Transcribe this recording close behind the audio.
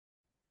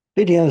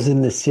Videos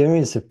in this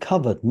series have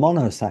covered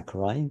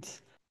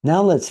monosaccharides.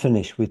 Now let's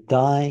finish with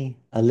di,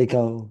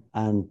 oligo,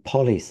 and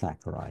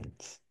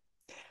polysaccharides.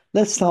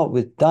 Let's start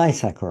with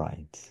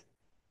disaccharides.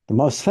 The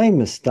most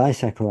famous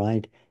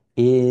disaccharide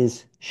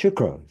is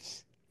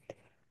sucrose.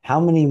 How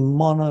many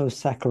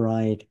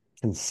monosaccharide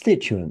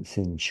constituents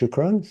in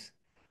sucrose?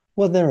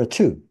 Well, there are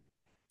two.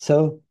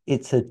 So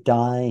it's a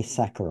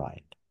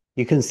disaccharide.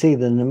 You can see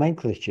the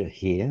nomenclature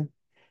here.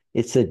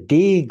 It's a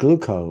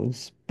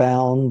D-glucose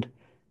bound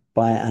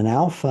by an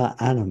alpha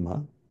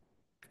anomer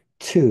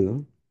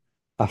to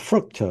a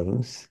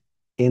fructose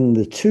in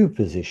the 2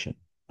 position,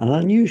 an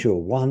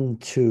unusual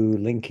 1-2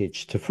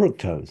 linkage to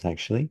fructose,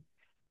 actually.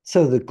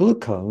 So the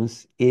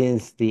glucose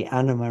is the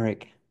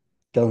anomeric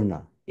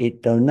donor.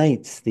 It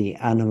donates the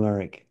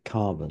anomeric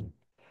carbon.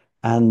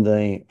 And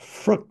the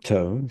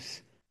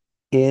fructose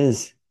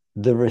is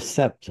the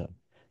receptor.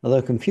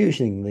 Although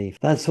confusingly,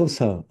 that's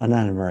also an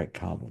anomeric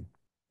carbon.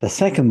 The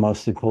second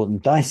most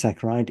important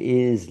disaccharide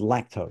is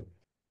lactose.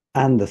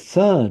 And the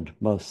third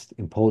most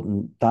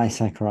important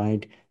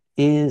disaccharide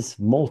is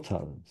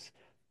maltose,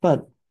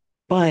 but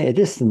by a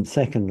distant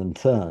second and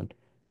third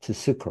to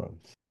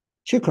sucrose.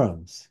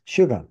 Sucrose,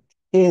 sugar,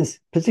 is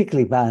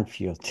particularly bad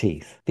for your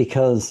teeth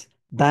because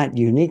that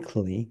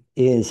uniquely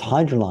is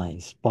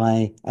hydrolyzed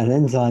by an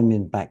enzyme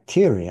in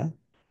bacteria,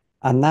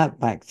 and that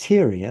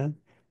bacteria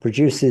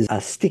produces a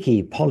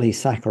sticky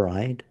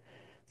polysaccharide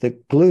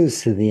that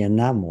glues to the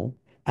enamel,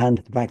 and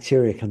the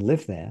bacteria can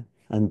live there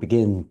and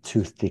begin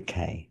tooth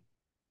decay.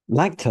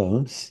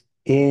 Lactose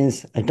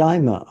is a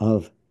dimer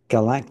of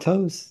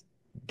galactose,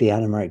 the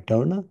anomeric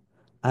donor,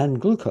 and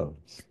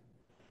glucose.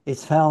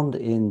 It's found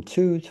in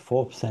 2 to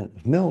 4%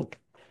 of milk.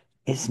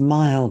 It's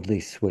mildly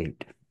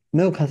sweet.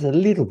 Milk has a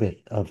little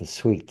bit of a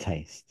sweet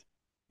taste.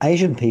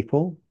 Asian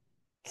people,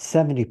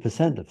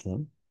 70% of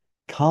them,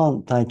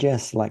 can't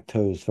digest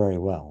lactose very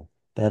well.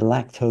 They're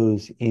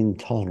lactose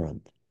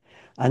intolerant.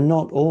 And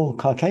not all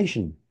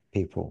Caucasian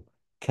people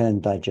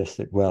can digest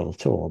it well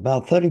at all.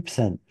 About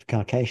 30% of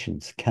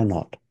Caucasians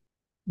cannot.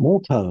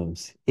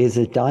 Maltose is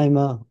a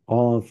dimer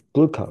of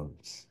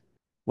glucose.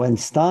 When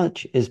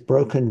starch is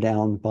broken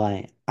down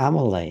by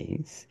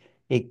amylase,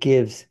 it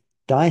gives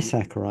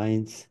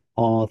disaccharides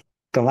of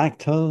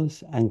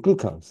galactose and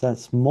glucose.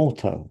 That's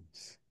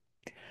maltose.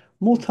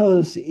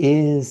 Maltose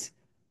is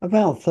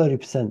about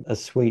 30%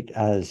 as sweet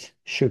as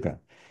sugar.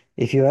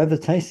 If you ever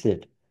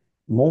tasted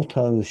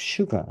maltose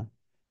sugar,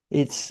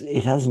 it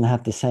doesn't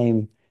have the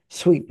same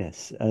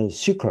sweetness as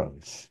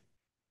sucrose.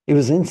 It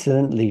was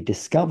incidentally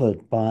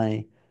discovered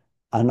by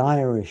an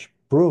Irish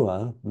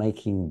brewer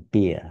making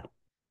beer.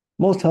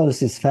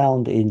 Maltose is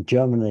found in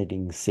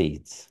germinating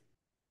seeds.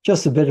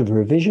 Just a bit of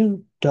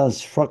revision.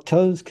 Does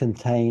fructose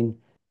contain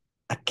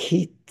a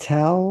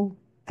ketal,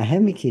 a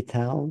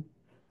hemiketal,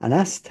 an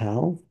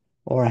acetal,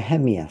 or a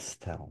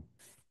hemiacetal?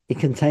 It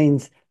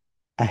contains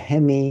a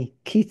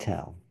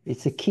hemiketal.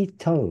 It's a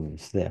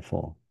ketose,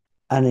 therefore.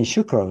 And in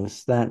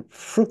sucrose, that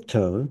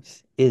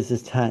fructose is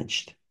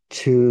attached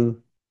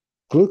to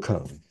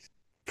glucose.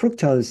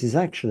 Fructose is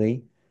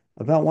actually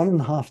about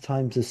 1.5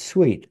 times as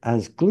sweet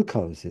as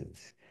glucose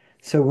is.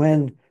 So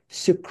when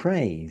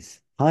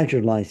sucrase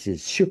hydrolyzes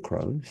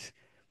sucrose,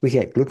 we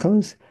get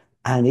glucose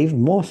and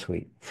even more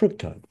sweet,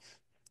 fructose.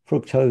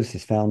 Fructose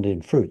is found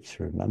in fruits,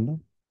 remember?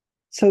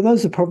 So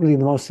those are probably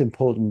the most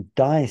important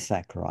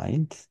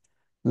disaccharides.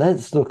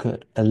 Let's look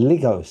at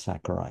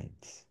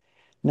oligosaccharides.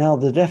 Now,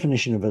 the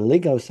definition of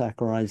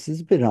oligosaccharides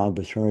is a bit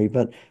arbitrary,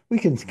 but we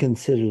can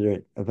consider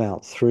it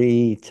about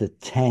 3 to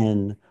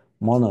 10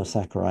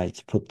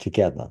 monosaccharides put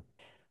together.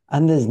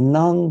 And there's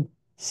none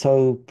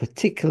so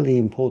particularly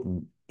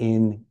important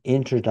in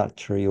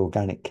introductory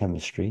organic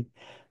chemistry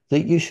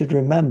that you should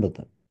remember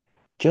them.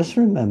 Just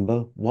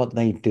remember what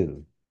they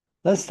do.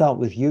 Let's start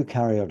with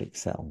eukaryotic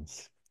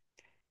cells.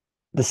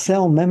 The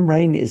cell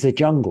membrane is a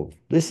jungle.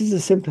 This is a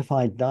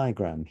simplified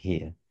diagram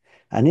here.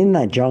 And in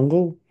that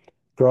jungle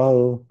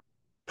grow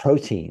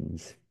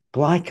proteins,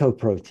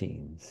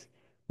 glycoproteins,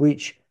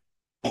 which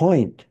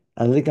point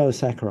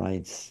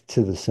oligosaccharides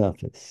to the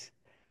surface.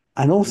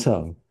 And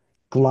also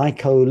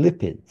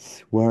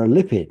glycolipids, where a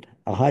lipid,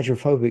 a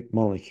hydrophobic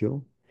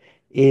molecule,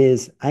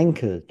 is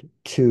anchored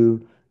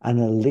to an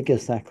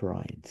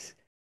oligosaccharides.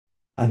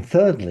 And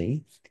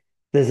thirdly,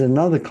 there's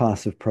another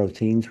class of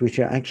proteins which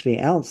are actually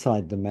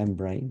outside the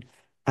membrane,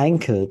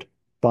 anchored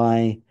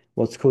by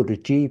what's called a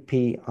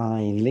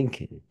GPI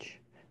linkage.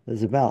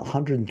 There's about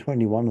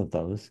 121 of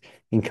those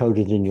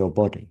encoded in your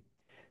body.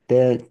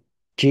 They're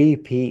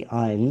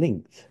GPI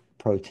linked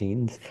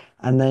proteins,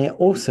 and they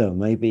also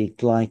may be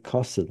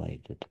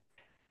glycosylated.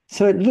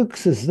 So it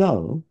looks as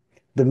though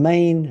the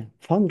main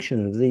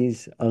function of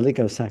these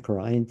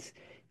oligosaccharides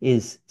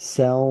is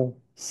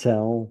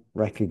cell-cell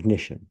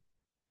recognition.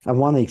 And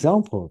one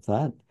example of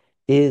that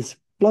is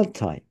blood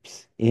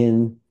types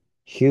in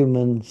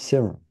human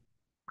serum.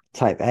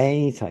 Type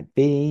A, type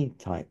B,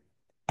 type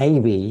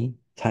AB,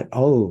 type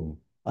O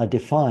are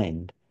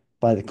defined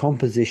by the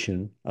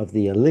composition of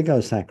the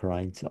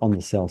oligosaccharides on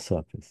the cell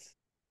surface.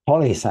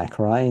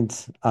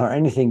 Polysaccharides are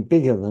anything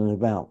bigger than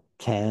about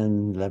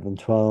 10, 11,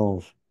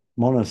 12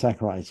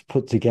 monosaccharides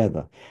put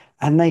together.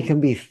 And they can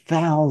be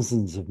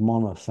thousands of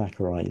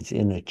monosaccharides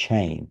in a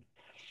chain.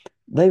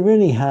 They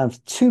really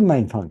have two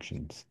main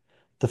functions.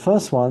 The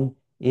first one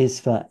is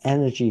for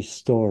energy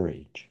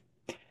storage.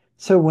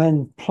 So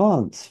when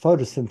plants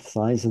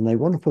photosynthesize and they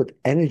want to put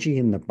energy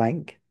in the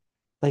bank,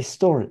 they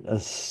store it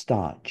as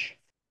starch.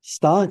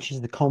 Starch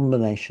is the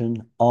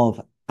combination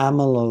of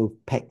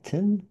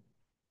amylopectin,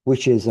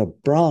 which is a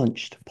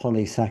branched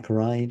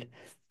polysaccharide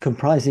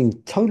comprising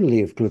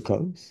totally of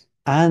glucose,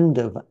 and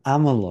of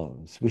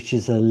amylose, which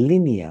is a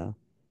linear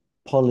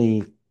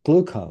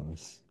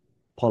polyglucose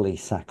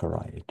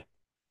polysaccharide.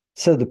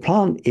 So the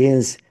plant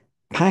is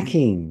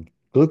packing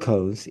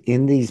glucose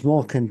in these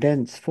more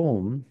condensed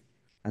form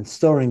and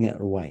storing it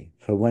away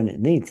for when it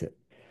needs it.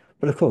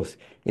 But of course,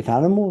 if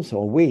animals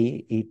or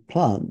we eat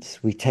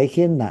plants, we take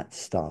in that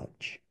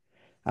starch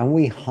and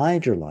we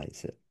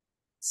hydrolyze it.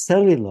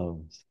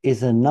 Cellulose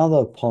is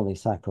another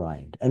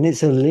polysaccharide, and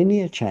it's a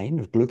linear chain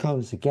of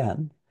glucose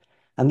again.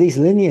 And these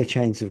linear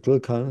chains of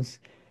glucose,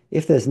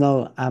 if there's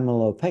no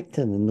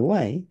amylopectin in the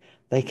way,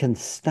 they can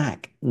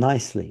stack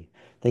nicely.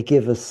 They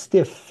give a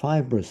stiff,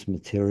 fibrous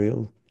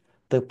material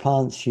that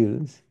plants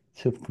use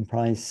to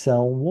comprise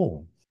cell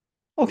walls.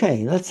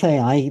 Okay, let's say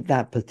I eat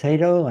that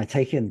potato, I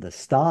take in the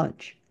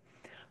starch.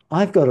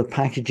 I've got to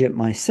package it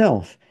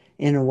myself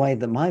in a way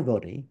that my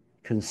body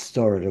can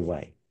store it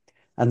away.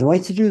 And the way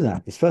to do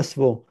that is, first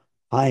of all,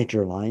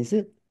 hydrolyze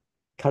it,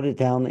 cut it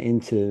down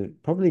into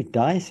probably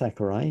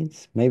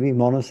disaccharides, maybe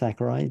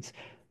monosaccharides,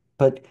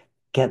 but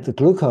get the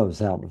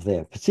glucose out of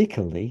there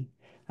particularly.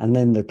 And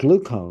then the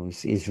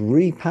glucose is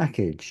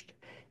repackaged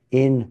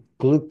in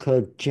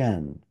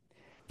glucogen,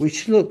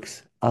 which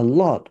looks a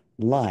lot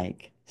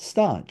like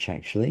starch,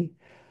 actually.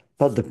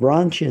 But the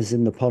branches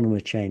in the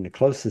polymer chain are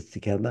closest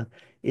together.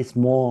 It's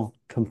more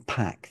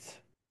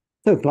compact.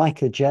 So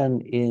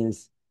glycogen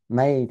is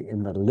made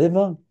in the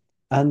liver,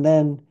 and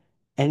then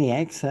any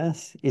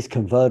excess is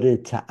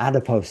converted to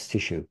adipose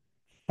tissue,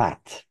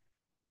 fat.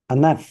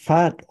 And that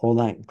fat or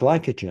that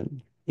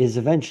glycogen is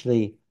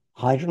eventually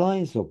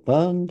hydrolyzed or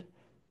burned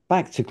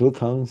back to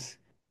glucose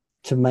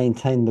to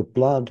maintain the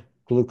blood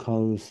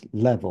glucose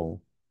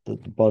level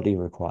that the body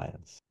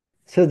requires.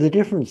 So the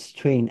difference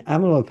between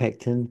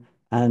amylopectin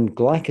and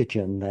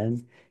glycogen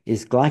then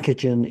is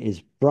glycogen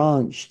is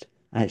branched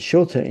at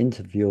shorter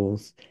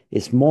intervals,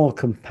 it's more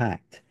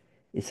compact,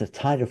 it's a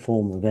tighter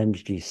form of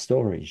energy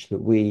storage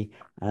that we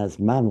as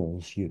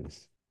mammals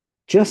use.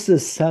 Just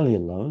as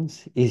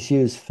cellulose is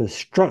used for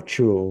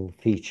structural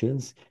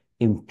features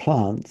in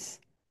plants,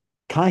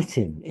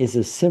 chitin is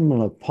a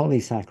similar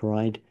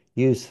polysaccharide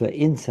used for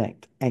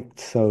insect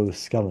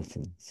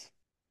exoskeletons.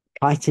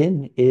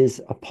 Chitin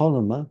is a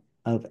polymer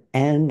of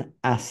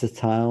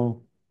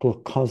N-acetyl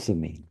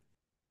glucosamine.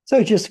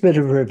 So just a bit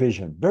of a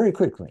revision, very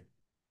quickly.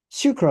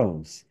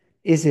 Sucrose,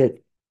 is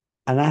it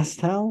an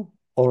acetal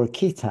or a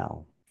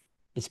ketal?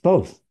 It's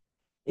both.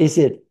 Is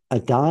it a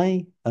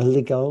di,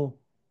 oligo,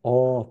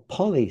 or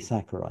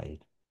polysaccharide?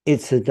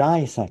 It's a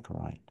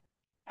disaccharide.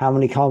 How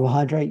many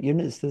carbohydrate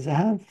units does it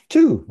have?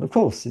 Two, of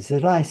course, it's a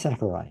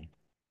disaccharide.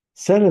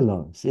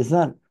 Cellulose, is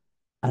that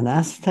an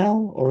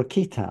acetal or a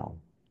ketal?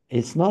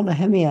 It's not a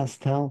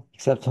hemiacetal,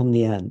 except on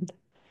the end.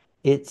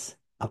 It's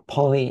a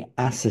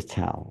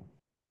polyacetal.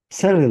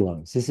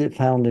 Cellulose, is it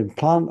found in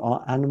plant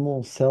or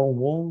animal cell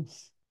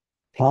walls?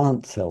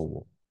 Plant cell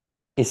wall.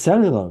 Is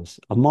cellulose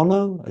a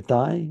mono, a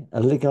di,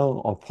 a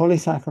oligo, or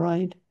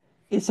polysaccharide?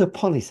 It's a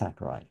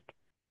polysaccharide.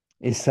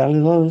 Is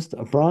cellulose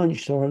a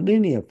branched or a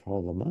linear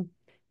polymer?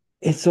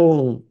 It's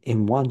all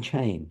in one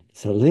chain.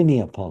 It's a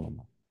linear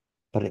polymer,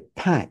 but it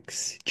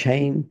packs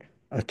chain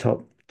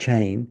atop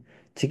chain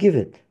to give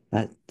it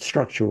that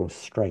structural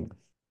strength.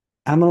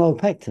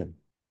 Amylopectin.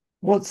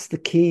 What's the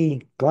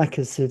key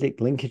glycosidic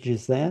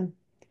linkages there?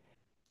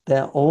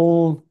 They're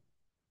all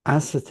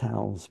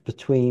acetals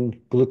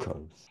between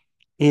glucose.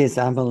 Is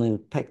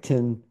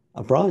amylopectin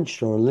a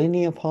branched or a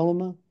linear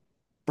polymer?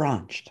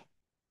 Branched.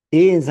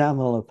 Is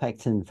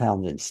amylopectin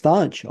found in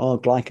starch or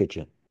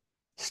glycogen?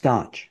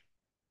 Starch.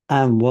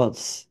 And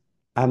what's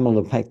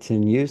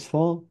amylopectin used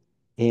for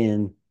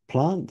in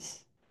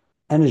plants?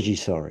 Energy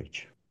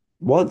storage.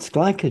 What's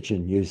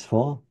glycogen used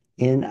for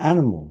in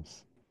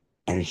animals?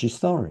 Energy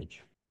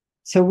storage.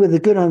 So with a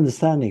good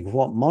understanding of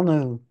what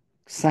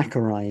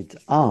monosaccharides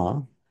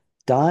are,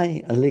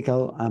 di,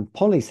 oligo, and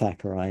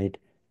polysaccharide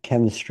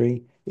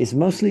chemistry is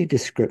mostly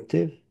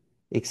descriptive,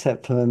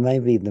 except for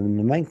maybe the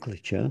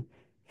nomenclature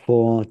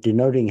for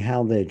denoting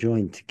how they're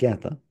joined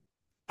together.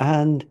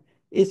 And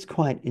it's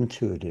quite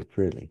intuitive,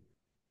 really.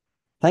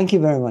 Thank you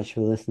very much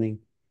for listening.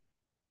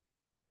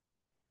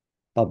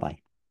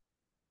 Bye-bye.